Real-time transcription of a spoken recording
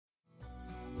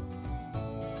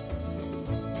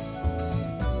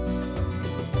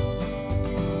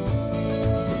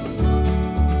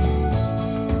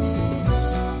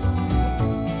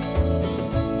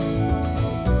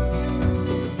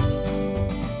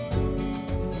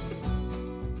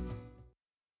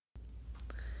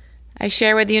I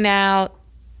share with you now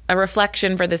a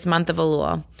reflection for this month of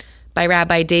Elul by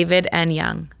Rabbi David N.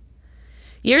 Young.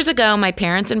 Years ago, my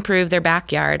parents improved their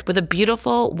backyard with a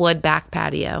beautiful wood back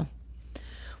patio.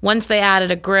 Once they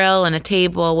added a grill and a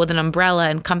table with an umbrella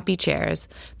and comfy chairs,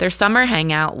 their summer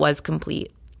hangout was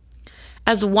complete.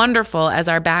 As wonderful as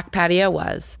our back patio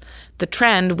was, the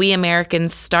trend we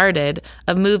Americans started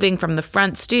of moving from the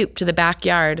front stoop to the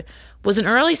backyard was an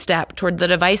early step toward the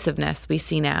divisiveness we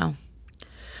see now.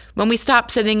 When we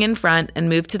stopped sitting in front and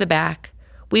moved to the back,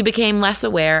 we became less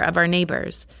aware of our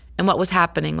neighbors and what was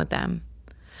happening with them.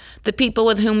 The people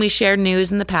with whom we shared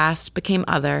news in the past became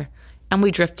other, and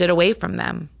we drifted away from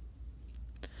them.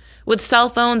 With cell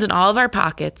phones in all of our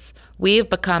pockets, we have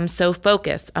become so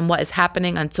focused on what is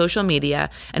happening on social media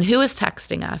and who is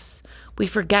texting us, we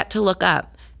forget to look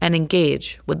up and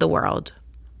engage with the world.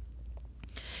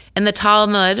 In the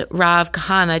Talmud, Rav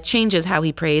Kahana changes how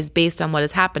he prays based on what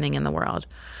is happening in the world.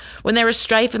 When there was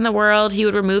strife in the world, he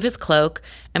would remove his cloak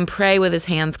and pray with his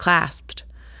hands clasped.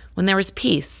 When there was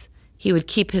peace, he would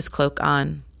keep his cloak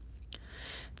on.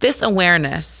 This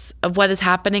awareness of what is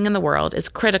happening in the world is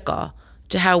critical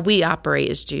to how we operate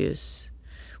as Jews.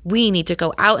 We need to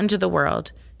go out into the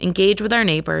world, engage with our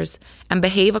neighbors, and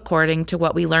behave according to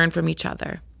what we learn from each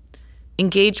other.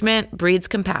 Engagement breeds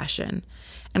compassion,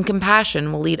 and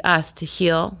compassion will lead us to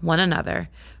heal one another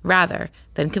rather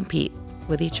than compete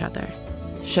with each other.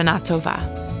 Shana tova.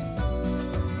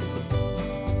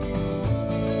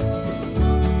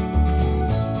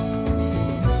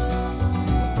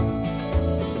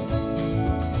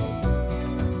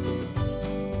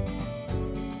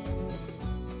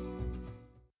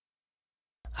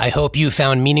 I hope you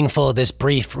found meaningful this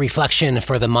brief reflection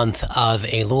for the month of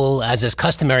Elul. As is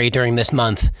customary during this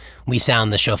month, we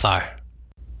sound the shofar.